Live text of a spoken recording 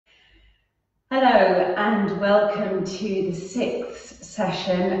Hello and welcome to the sixth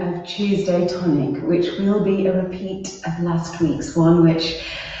session of Tuesday Tonic, which will be a repeat of last week's one, which,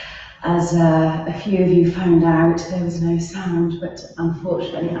 as a few of you found out, there was no sound, but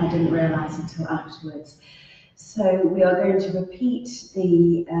unfortunately I didn't realise until afterwards. So we are going to repeat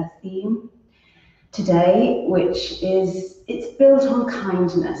the theme today, which is, it's built on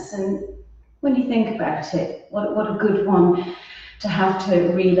kindness. And when you think about it, what a good one to have to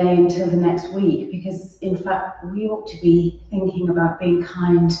relay until the next week, because in fact we ought to be thinking about being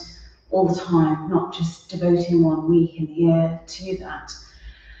kind all the time, not just devoting 1 week in the year to that.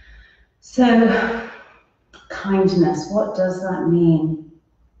 So, kindness, what does that mean?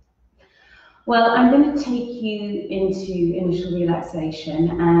 Well, I'm going to take you into initial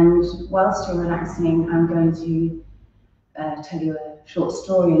relaxation, and whilst you're relaxing, I'm going to tell you a short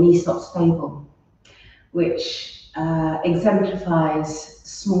story, an Aesop's fable, which exemplifies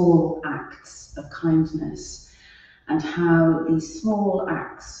small acts of kindness and how these small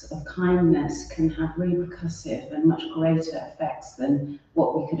acts of kindness can have repercussive and much greater effects than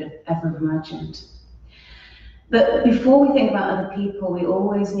what we could have ever imagined. But before we think about other people, we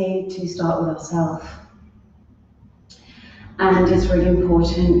always need to start with ourselves. And it's really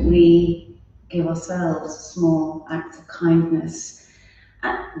important we give ourselves small acts of kindness.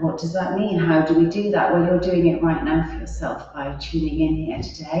 What does that mean? How do we do that? Well, you're doing it right now for yourself by tuning in here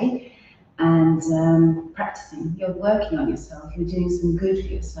today and practicing. You're working on yourself. You're doing some good for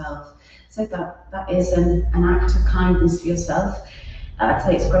yourself. So that is an act of kindness for yourself. I'd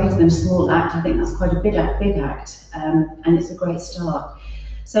say it's greater than a small act. I think that's quite a big act, and it's a great start.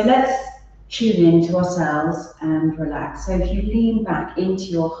 So let's tune in to ourselves and relax. So if you lean back into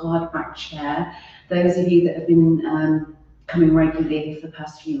your hard back chair, those of you that have been coming regularly for the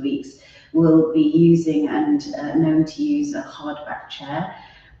past few weeks will be using and known to use a hardback chair,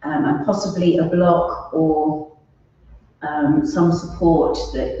 and possibly a block or some support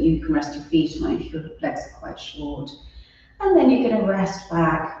that you can rest your feet on if your legs are quite short. And then you're going to rest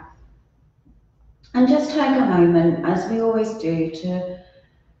back and just take a moment, as we always do, to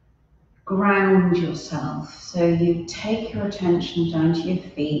ground yourself. So you take your attention down to your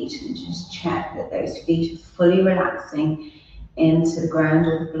feet and just check that those feet are fully relaxing into the ground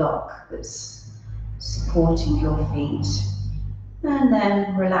or the block that's supporting your feet. And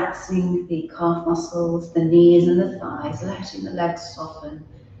then relaxing the calf muscles, the knees and the thighs, letting the legs soften,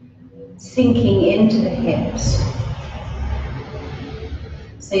 sinking into the hips.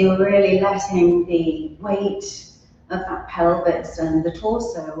 So you're really letting the weight of that pelvis and the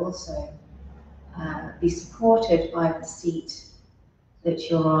torso also be supported by the seat that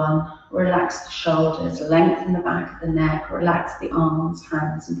you're on. Relax the shoulders, lengthen the back of the neck, relax the arms,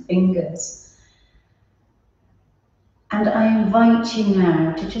 hands and fingers. And I invite you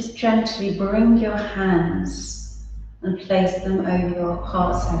now to just gently bring your hands and place them over your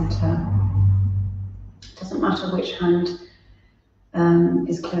heart center. It doesn't matter which hand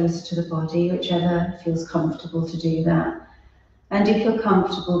is closer to the body, whichever feels comfortable to do that. And if you're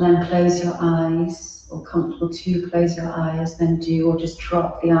comfortable, then close your eyes, or comfortable to close your eyes, then do, or just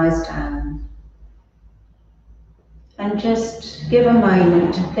drop the eyes down. And just give a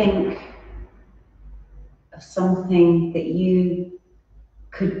moment to think of something that you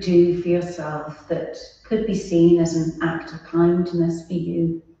could do for yourself that could be seen as an act of kindness for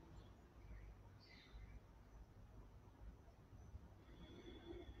you.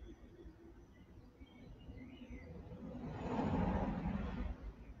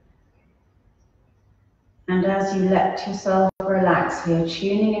 And as you let yourself relax here,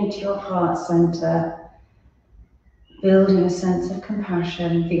 tuning into your heart center, building a sense of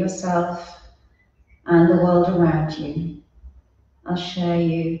compassion for yourself and the world around you, I'll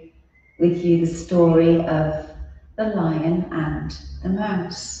share with you the story of the lion and the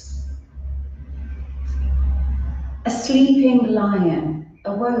mouse. A sleeping lion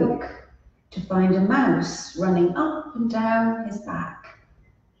awoke to find a mouse running up and down his back.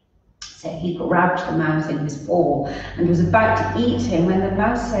 So he grabbed the mouse in his paw and was about to eat him when the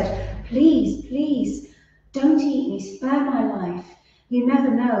mouse said, "Please, please, don't eat me, spare my life. You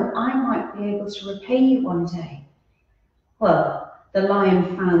never know, I might be able to repay you one day." Well, the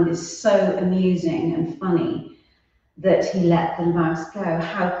lion found this so amusing and funny that he let the mouse go.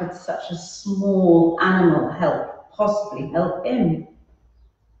 How could such a small animal possibly help him?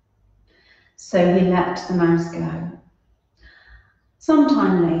 So he let the mouse go.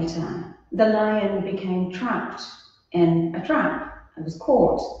 Sometime later, the lion became trapped in a trap and was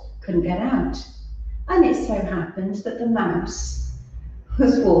caught, couldn't get out. And it so happened that the mouse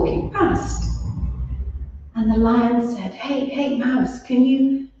was walking past. And the lion said, hey mouse, can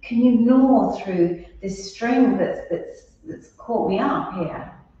you Can you gnaw through this string that's caught me up here?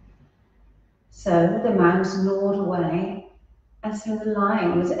 So the mouse gnawed away, and so the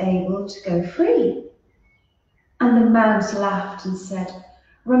lion was able to go free. And the mouse laughed and said,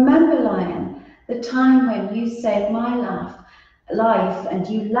 "Remember, lion, the time when you saved my life and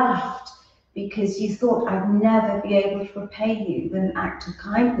you laughed because you thought I'd never be able to repay you with an act of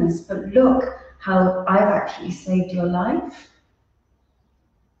kindness, but look how I've actually saved your life."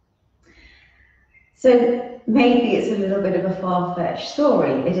 So maybe it's a little bit of a far-fetched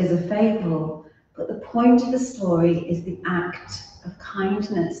story. It is a fable, but the point of the story is the act of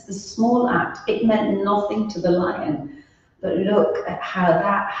kindness, the small act. It meant nothing to the lion, but look at how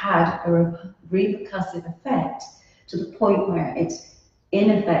that had a repercussive effect to the point where it, in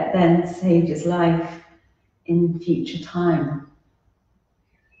effect, then saved his life in future time.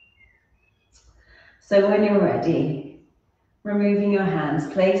 So when you're ready, removing your hands,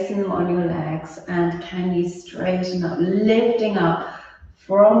 placing them on your legs, and can you straighten up, lifting up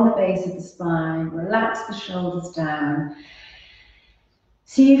from the base of the spine, relax the shoulders down.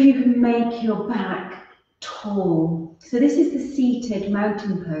 See if you can make your back tall. So this is the seated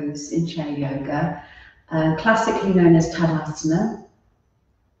mountain pose in chair yoga, classically known as Tadasana.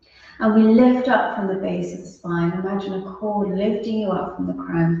 And we lift up from the base of the spine. Imagine a cord lifting you up from the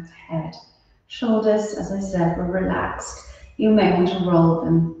crown of the head. Shoulders, as I said, were relaxed. You may want to roll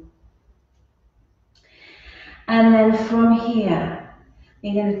them. And then from here,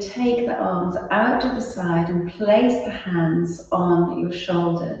 you're going to take the arms out to the side and place the hands on your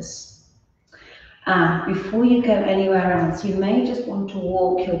shoulders. Before you go anywhere else, you may just want to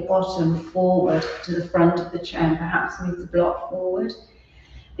walk your bottom forward to the front of the chair and perhaps move the block forward,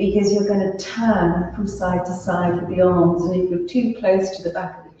 because you're going to turn from side to side with the arms, and if you're too close to the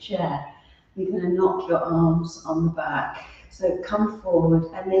back of the chair, you're going to knock your arms on the back. So come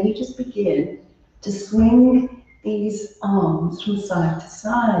forward, and then you just begin to swing these arms from side to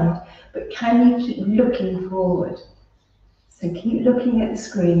side, but can you keep looking forward? So keep looking at the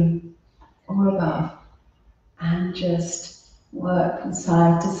screen or above and just work from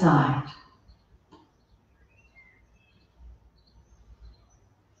side to side.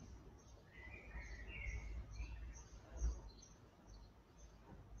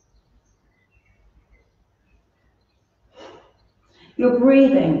 You're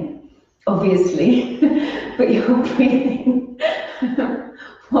breathing, obviously, but you're breathing.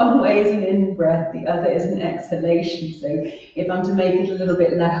 One way is an in-breath, the other is an exhalation. So if I'm to make it a little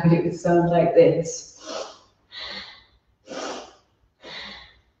bit loud, it would sound like this.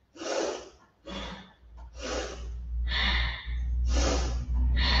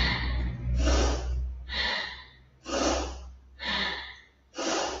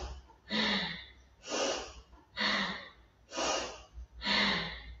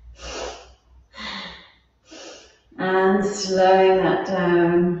 And slowing that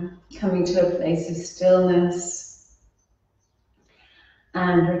down, coming to a place of stillness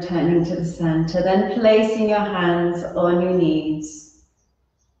and returning to the center. Then placing your hands on your knees.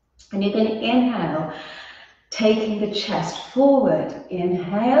 And you're going to inhale, taking the chest forward.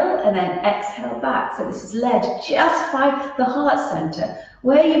 Inhale and then exhale back. So this is led just by the heart center.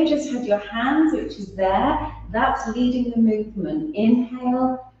 Where you've just had your hands, which is there, that's leading the movement.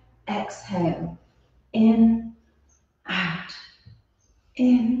 Inhale, exhale, in, out,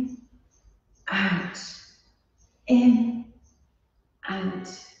 in, out, in, out,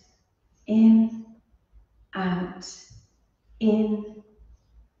 in, out, in,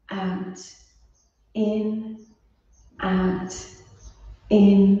 out, in, out,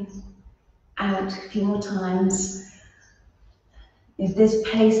 in, out. A few more times. If this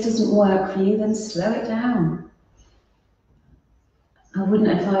pace doesn't work for you, then slow it down. I wouldn't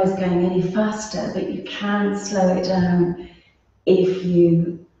advise going any faster, but you can slow it down if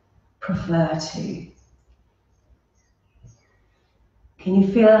you prefer to. Can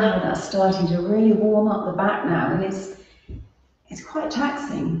you feel how that's starting to really warm up the back now? And it's quite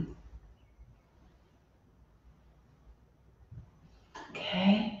taxing.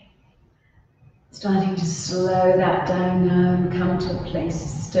 Okay. Starting to slow that down now and come to a place of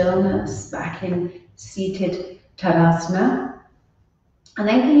stillness, back in seated Tadasana. And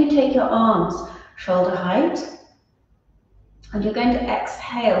then can you take your arms shoulder height, and you're going to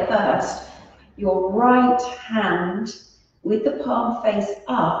exhale first your right hand with the palm face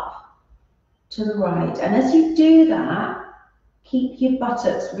up to the right. And as you do that, keep your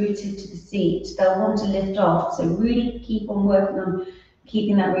buttocks rooted to the seat. They'll want to lift off, so really keep on working on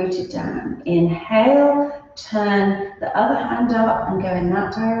keeping that rooted down. Inhale, turn the other hand up and go in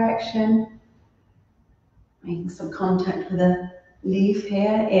that direction, making some contact with the Leave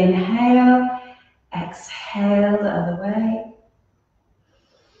here. Inhale, exhale the other way.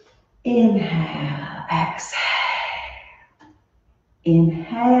 Inhale, exhale.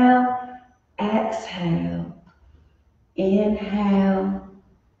 Inhale, exhale. Inhale,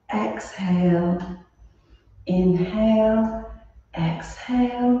 exhale. Inhale,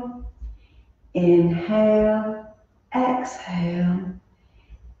 exhale. Inhale, exhale.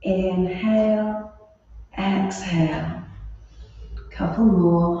 Inhale, exhale. Couple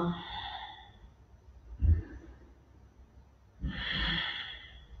more.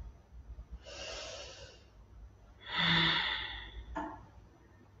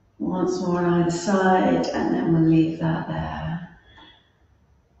 Once more on either side, and then we'll leave that there.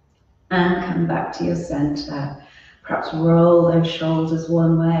 And come back to your center. Perhaps roll those shoulders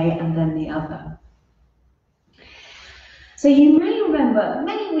one way and then the other. So you may remember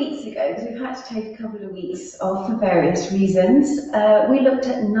many weeks ago, because we've had to take a couple of weeks off for various reasons, we looked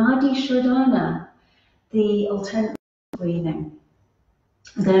at Nadi Shodhana, the alternative breathing.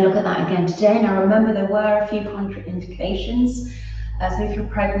 I'm going to look at that again today. Now remember, there were a few contraindications. So if you're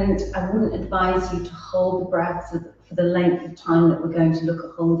pregnant, I wouldn't advise you to hold the breath for the length of time that we're going to look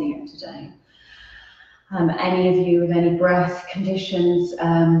at holding it today. Any of you with any breath conditions,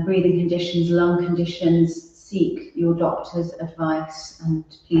 breathing conditions, lung conditions, seek your doctor's advice and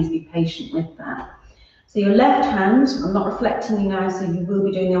please be patient with that. So your left hand, I'm not reflecting you now, so you will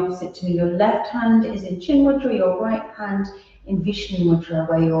be doing the opposite to me. Your left hand is in Chin Mudra, your right hand in Vishnu Mudra,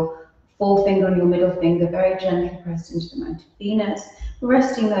 where your forefinger and your middle finger very gently pressed into the mountain of Venus.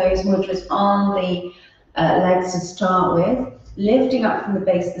 Resting those mudras on the legs to start with, lifting up from the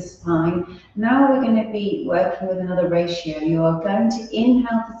base of the spine. Now we're going to be working with another ratio. You are going to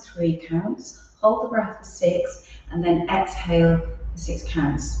inhale for 3 counts, hold the breath for 6, and then exhale for 6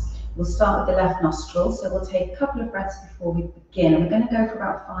 counts. We'll start with the left nostril, so we'll take a couple of breaths before we begin. We're going to go for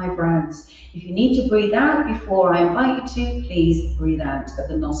about 5 rounds. If you need to breathe out before I invite you to, please breathe out at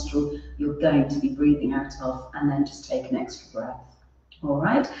the nostril you're going to be breathing out of, and then just take an extra breath. All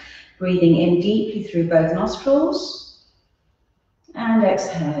right, breathing in deeply through both nostrils, and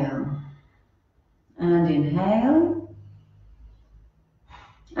exhale, and inhale,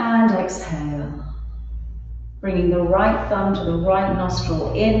 and exhale. Bringing the right thumb to the right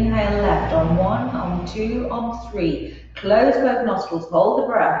nostril. Inhale left on 1, on 2, on 3. Close both nostrils, hold the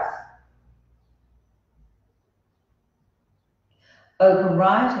breath. Open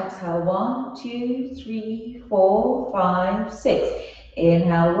right, exhale 1, 2, 3, 4, 5, 6.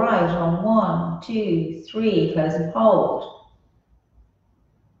 Inhale right on 1, 2, 3, close and hold.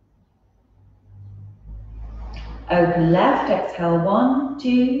 Open left, exhale 1,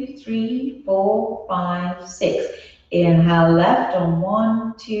 2, 3, 4, 5, 6. Inhale left on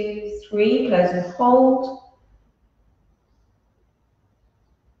 1, 2, 3, close and hold.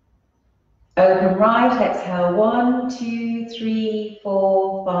 Open right, exhale 1, 2, 3,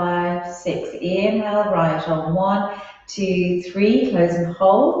 4, 5, 6. Inhale right on 1, 2, 3, close and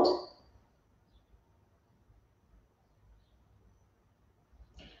hold.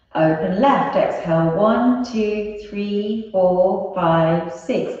 Open left, exhale 1, 2, 3, 4, 5,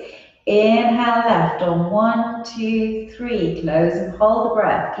 6. Inhale left on 1, 2, 3, close and hold the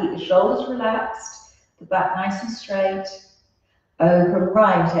breath. Keep the shoulders relaxed, the back nice and straight. Open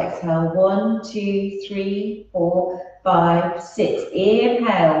right, exhale 1, 2, 3, 4, 5, 6.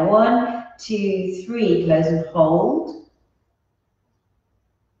 Inhale 1, 2, 3, close and hold.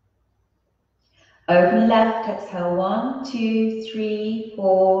 Open left, exhale 1, 2, 3,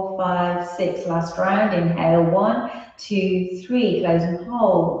 4, 5, 6. Last round, inhale 1, 2, 3, close and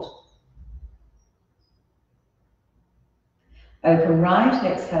hold. Open right,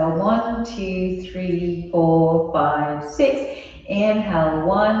 exhale 1, 2, 3, 4, 5, 6. Inhale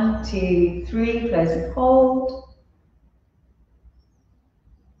 1, 2, 3, close and hold.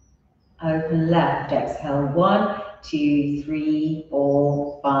 Open left, exhale 1, 2, 3,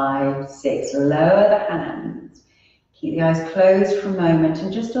 4, 5, 6. Lower the hands. Keep the eyes closed for a moment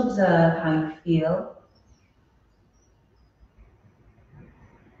and just observe how you feel.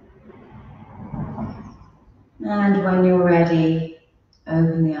 And when you're ready,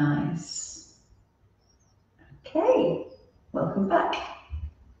 open the eyes. Okay, welcome back.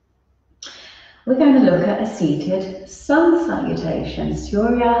 We're going to look at a seated sun salutation,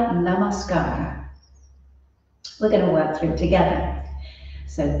 Surya Namaskara. We're going to work through it together.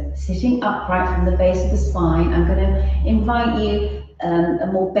 So sitting upright from the base of the spine, I'm going to invite you a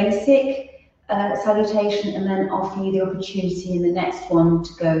more basic salutation and then offer you the opportunity in the next one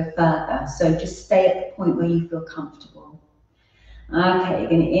to go further. So just stay at the point where you feel comfortable. Okay, you're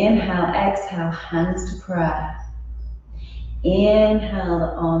going to inhale, exhale, hands to prayer. Inhale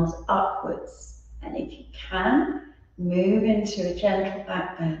the arms upwards. And if you can, move into a gentle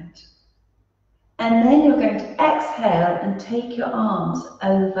back bend. And then you're going to exhale and take your arms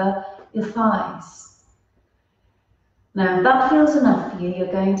over your thighs. Now, if that feels enough for you,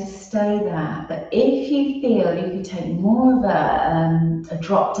 you're going to stay there. But if you feel you can take more of a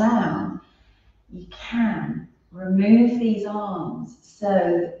drop down, you can remove these arms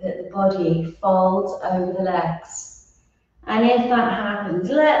so that the body folds over the legs. And if that happens,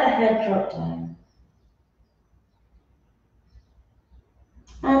 let the head drop down.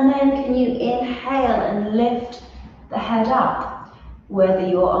 And then can you inhale and lift the head up, whether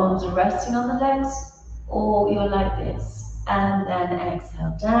your arms are resting on the legs or you're like this. And then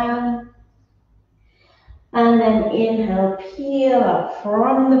exhale down. And then inhale, peel up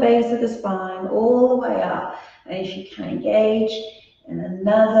from the base of the spine all the way up. And if you can engage in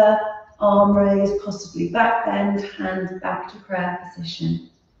another arm raise, possibly back bend, hands back to prayer position.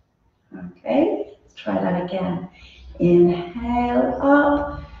 Okay, let's try that again. Inhale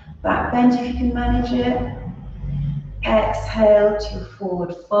up, back bend if you can manage it. Exhale to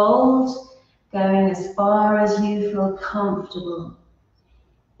forward fold, going as far as you feel comfortable.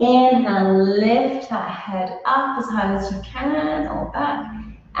 Inhale, lift that head up as high as you can or back,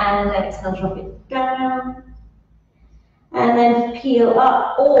 and exhale, drop it down. And then peel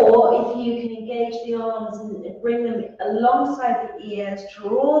up, or if you can engage the arms and bring them alongside the ears,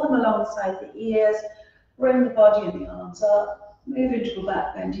 draw them alongside the ears, bring the body and the arms up, move into a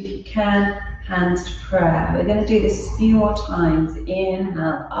back bend if you can, hands to prayer. We're going to do this a few more times.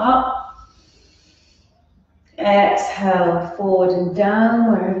 Inhale up, exhale forward and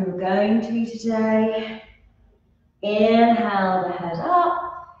down wherever you're going to today. Inhale the head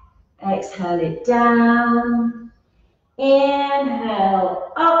up, exhale it down.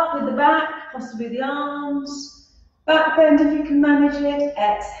 Inhale up with the back, possibly the arms, back bend if you can manage it.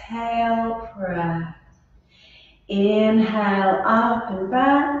 Exhale, prayer. Inhale up and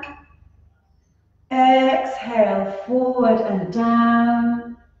back. Exhale forward and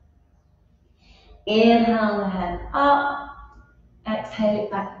down. Inhale the head up. Exhale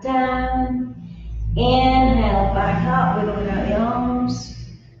it back down. Inhale back up with or without the arms.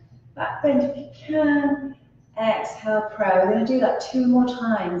 Back bend if you can. Exhale, prayer. We're going to do that 2 more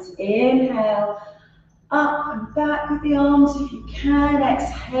times. Inhale up and back with the arms if you can.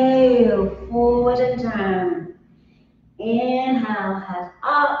 Exhale forward and down. Inhale, head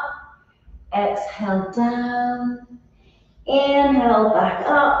up. Exhale down. Inhale back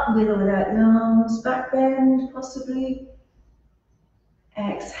up with or without the arms. Back bend possibly.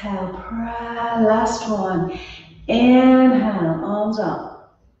 Exhale, prayer. Last one. Inhale, arms up.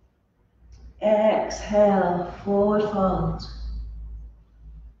 Exhale, forward fold.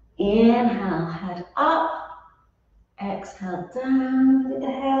 Inhale, head up. Exhale, down with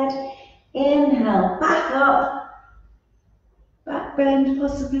the head. Inhale, back up. Back bend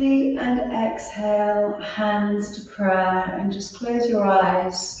possibly, and exhale, hands to prayer, and just close your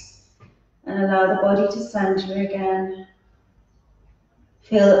eyes and allow the body to center again.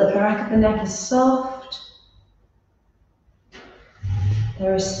 Feel that the back of the neck is soft.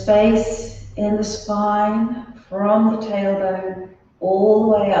 There is space in the spine from the tailbone all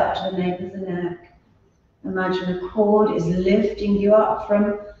the way up to the nape of the neck. Imagine a cord is lifting you up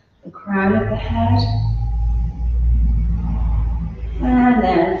from the crown of the head. And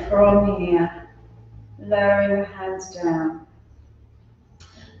then from here, lowering your hands down.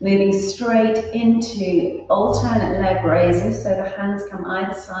 Moving straight into alternate leg raises, so the hands come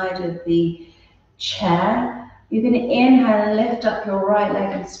either side of the chair. You're going to inhale and lift up your right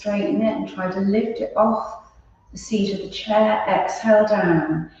leg and straighten it and try to lift it off the seat of the chair. Exhale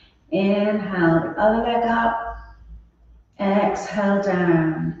down. Inhale the other leg up. Exhale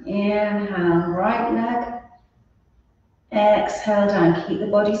down. Inhale right leg. Exhale down. Keep the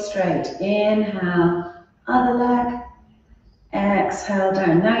body straight. Inhale other leg. Exhale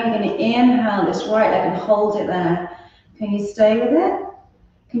down. Now you're going to inhale this right leg and hold it there. Can you stay with it?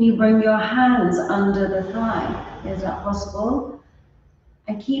 Can you bring your hands under the thigh? Is that possible?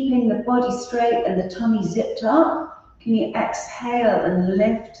 And keeping the body straight and the tummy zipped up, can you exhale and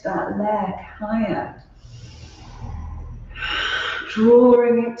lift that leg higher?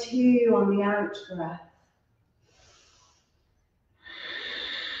 Drawing it to you on the out breath.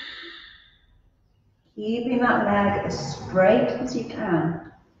 Keeping that leg as straight as you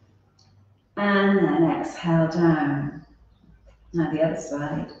can. And then exhale down. Now the other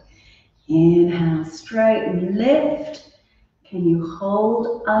side. Inhale straight and lift. Can you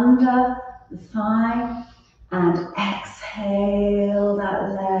hold under the thigh? And exhale that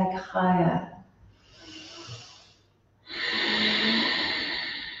leg higher.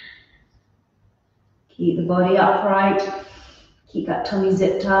 Keep the body upright. Keep that tummy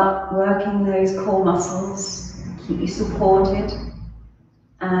zipped up, working those core muscles. Keep you supported.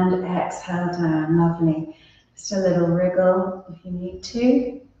 And exhale down, lovely. Just a little wriggle if you need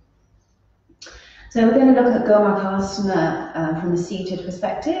to. So we're going to look at Gomukhasana from a seated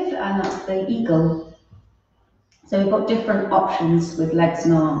perspective, and that's the eagle. So we've got different options with legs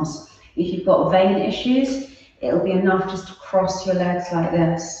and arms. If you've got vein issues, it'll be enough just to cross your legs like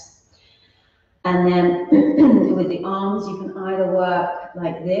this. And then with the arms, you can either work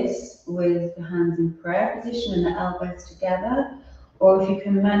like this with the hands in prayer position and the elbows together, or if you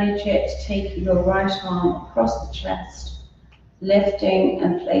can manage it, take your right arm across the chest, lifting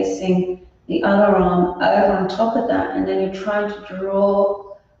and placing the other arm over on top of that, and then you're trying to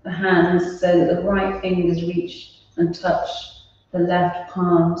draw the hands so that the right fingers reach and touch the left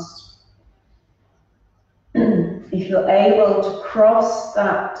palms. If you're able to cross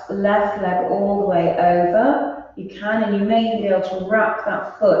that left leg all the way over, you can, and you may even be able to wrap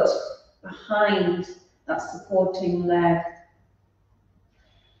that foot behind that supporting leg.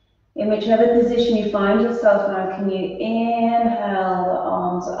 In whichever position you find yourself now, can you inhale the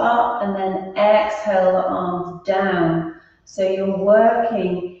arms up and then exhale the arms down? So you're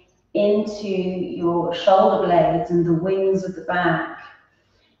working into your shoulder blades and the wings of the back.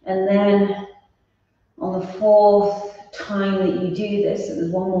 And then on the fourth time that you do this, so there's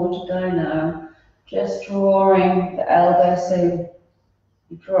one more to go now, just drawing the elbow so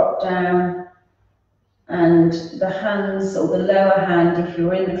you drop down, and the hands, or the lower hand, if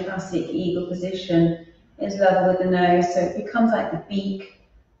you're in the classic eagle position, is level with the nose, so it becomes like the beak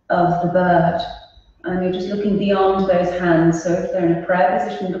of the bird. And you're just looking beyond those hands. So if they're in a prayer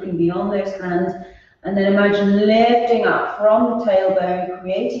position, looking beyond those hands, and then imagine lifting up from the tailbone,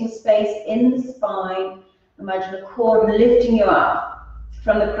 creating space in the spine. Imagine a cord lifting you up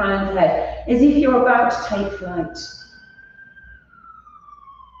from the crown of the head, as if you're about to take flight.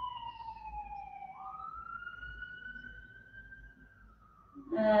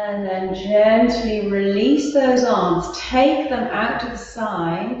 And then gently release those arms, take them out to the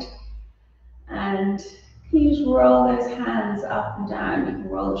side, and you just roll those hands up and down. You can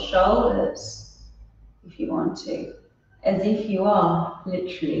roll the shoulders if you want to, as if you are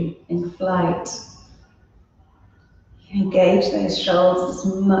literally in flight. You can engage those shoulders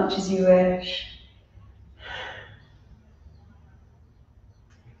as much as you wish.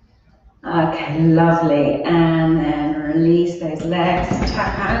 Okay, lovely. And then release those legs,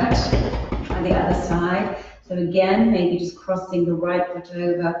 tap out, try the other side. So again, maybe just crossing the right foot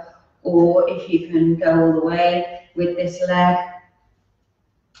over, or if you can go all the way with this leg,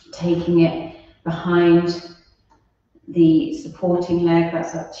 taking it behind the supporting leg,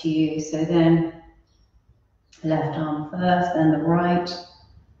 that's up to you. So then left arm first, then the right,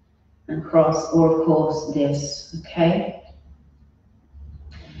 and cross, or of course this, okay?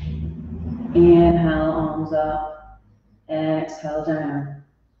 Inhale, arms up, exhale down.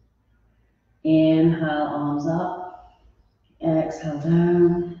 Inhale, arms up, exhale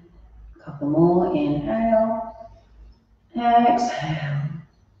down. A couple more, inhale, exhale,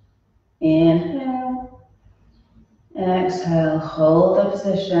 inhale, exhale, hold the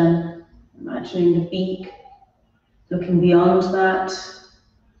position, imagining the beak, looking beyond that,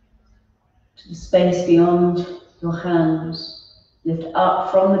 to the space beyond your hands. Lift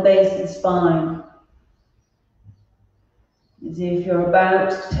up from the base of the spine, as if you're about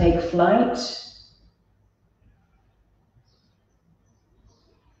to take flight.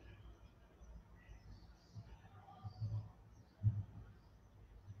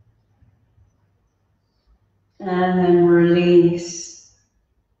 And then release,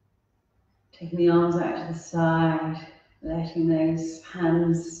 taking the arms out to the side, letting those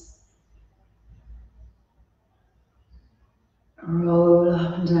hands roll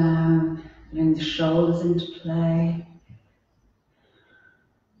up and down, bring the shoulders into play.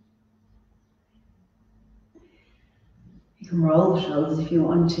 You can roll the shoulders if you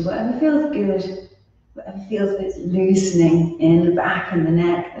want to, whatever feels good, whatever feels that it's loosening in the back and the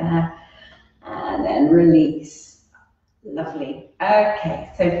neck there. And then release. Lovely.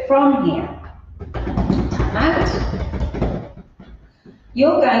 Okay, so from here, out.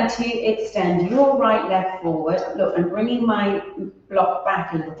 You're going to extend your right leg forward. Look, I'm bringing my block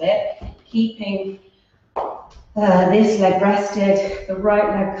back a little bit, keeping this leg rested. The right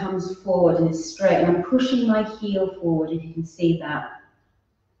leg comes forward and is straight, and I'm pushing my heel forward, if you can see that.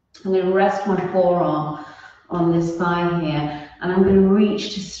 I'm going to rest my forearm on this thigh here, and I'm going to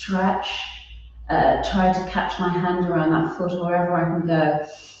reach to stretch, try to catch my hand around that foot or wherever I can go,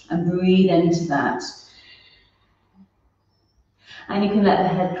 and breathe into that. And you can let the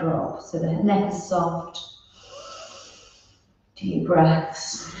head drop, so the neck is soft. Deep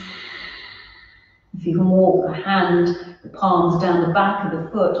breaths. If you can walk the palms down the back of the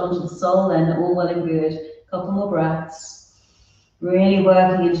foot onto the sole, then all well and good. A couple more breaths. Really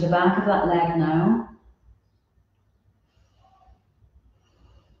working into the back of that leg now.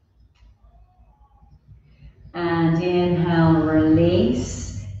 And inhale,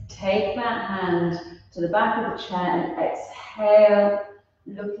 release. Take that hand to the back of the chair and exhale,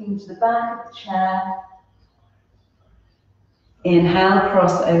 looking to the back of the chair. Inhale,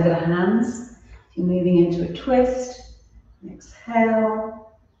 cross over the hands. You're moving into a twist.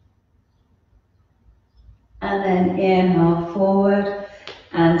 Exhale. And then inhale forward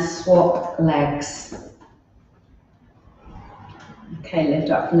and swap legs. Okay,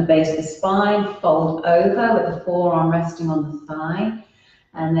 lift up from the base of the spine, fold over with the forearm resting on the thigh,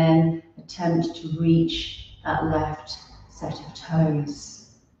 and then attempt to reach that left set of toes.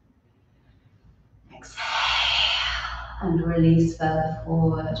 Exhale and release further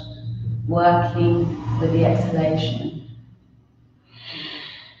forward, working with the exhalation.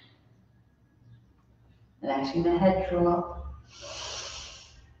 Letting the head drop.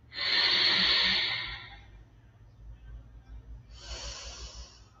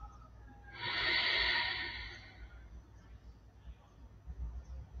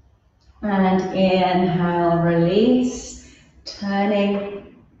 And inhale, release,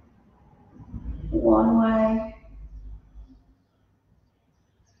 turning one way.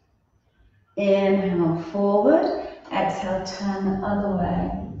 Inhale forward, exhale, turn the other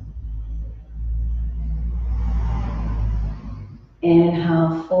way.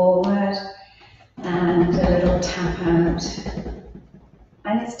 Inhale forward and a little tap out.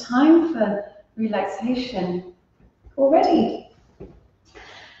 And it's time for relaxation already.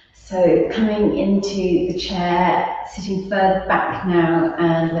 So coming into the chair, sitting further back now,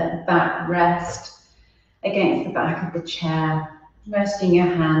 and let the back rest against the back of the chair, resting your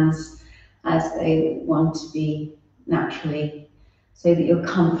hands as they want to be naturally, so that you're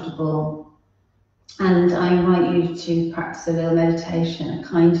comfortable. And I invite you to practice a little meditation, a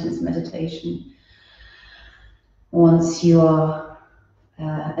kindness meditation. Once you are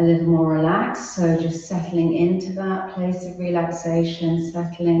a little more relaxed, so just settling into that place of relaxation,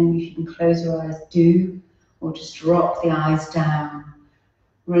 settling. If you can close your eyes, do, or just drop the eyes down,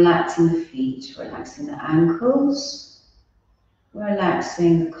 relaxing the feet, relaxing the ankles,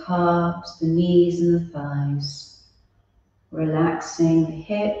 relaxing the calves, the knees and the thighs, relaxing the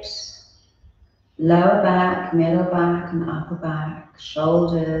hips, lower back, middle back and upper back,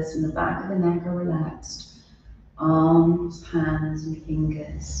 shoulders and the back of the neck are relaxed. Arms, hands and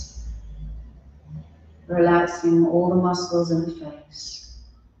fingers. Relaxing all the muscles in the face.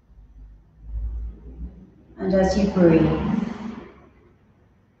 And as you breathe,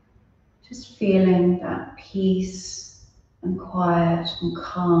 just feeling that peace and quiet and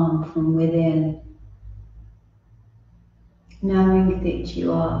calm from within. Knowing that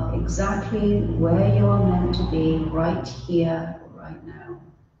you are exactly where you are meant to be, right here, right now.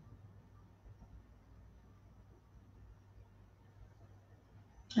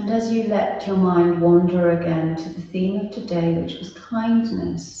 And as you let your mind wander again to the theme of today, which was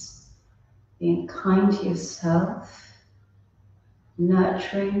kindness, being kind to yourself,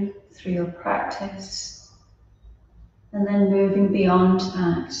 nurturing through your practice, and then moving beyond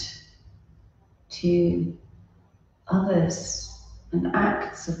that to others and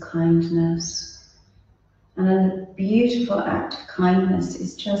acts of kindness. And a beautiful act of kindness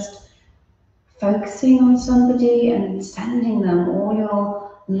is just focusing on somebody and sending them all your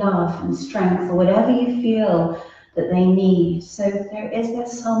love and strength, or whatever you feel that they need. So is there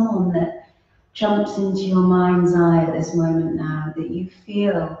someone that jumps into your mind's eye at this moment now that you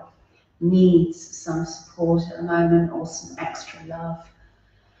feel needs some support at the moment, or some extra love?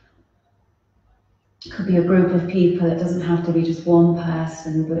 It could be a group of people, it doesn't have to be just one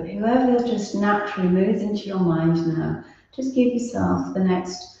person, but whoever just naturally moves into your mind now, just give yourself the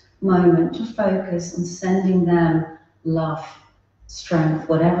next moment to focus on sending them love, strength,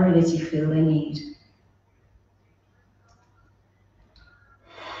 whatever it is you feel they need.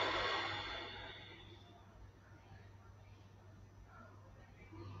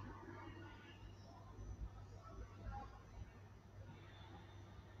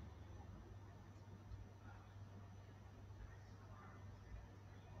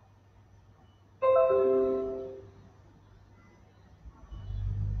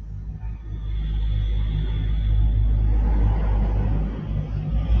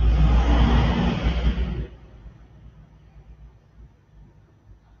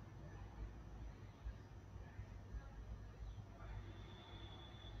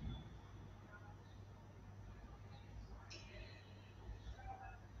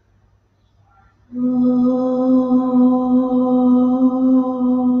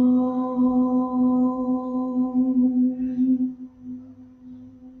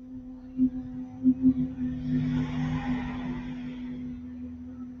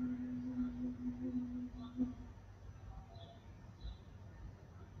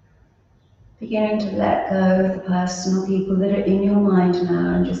 beginning to let go of the person or people that are in your mind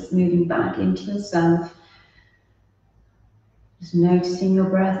now and just moving back into yourself. Just noticing your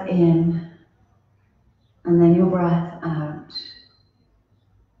breath in and then your breath out.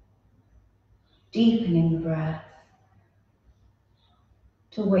 Deepening the breath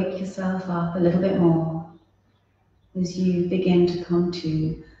to wake yourself up a little bit more as you begin to come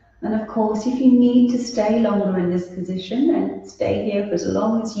to. And of course, if you need to stay longer in this position, then stay here for as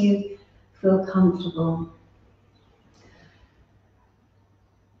long as you feel comfortable.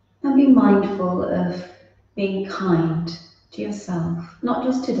 And be mindful of being kind to yourself, not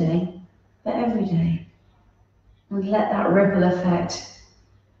just today, but every day. And let that ripple effect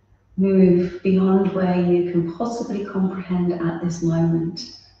move beyond where you can possibly comprehend at this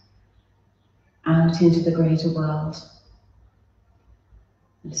moment, out into the greater world.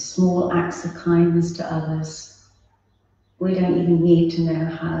 And small acts of kindness to others. We don't even need to know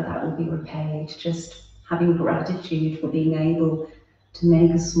how that will be repaid, just having gratitude for being able to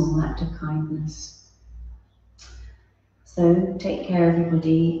make a small act of kindness. So take care,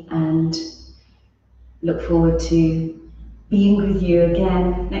 everybody, and look forward to being with you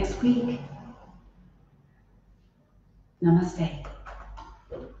again next week. Namaste.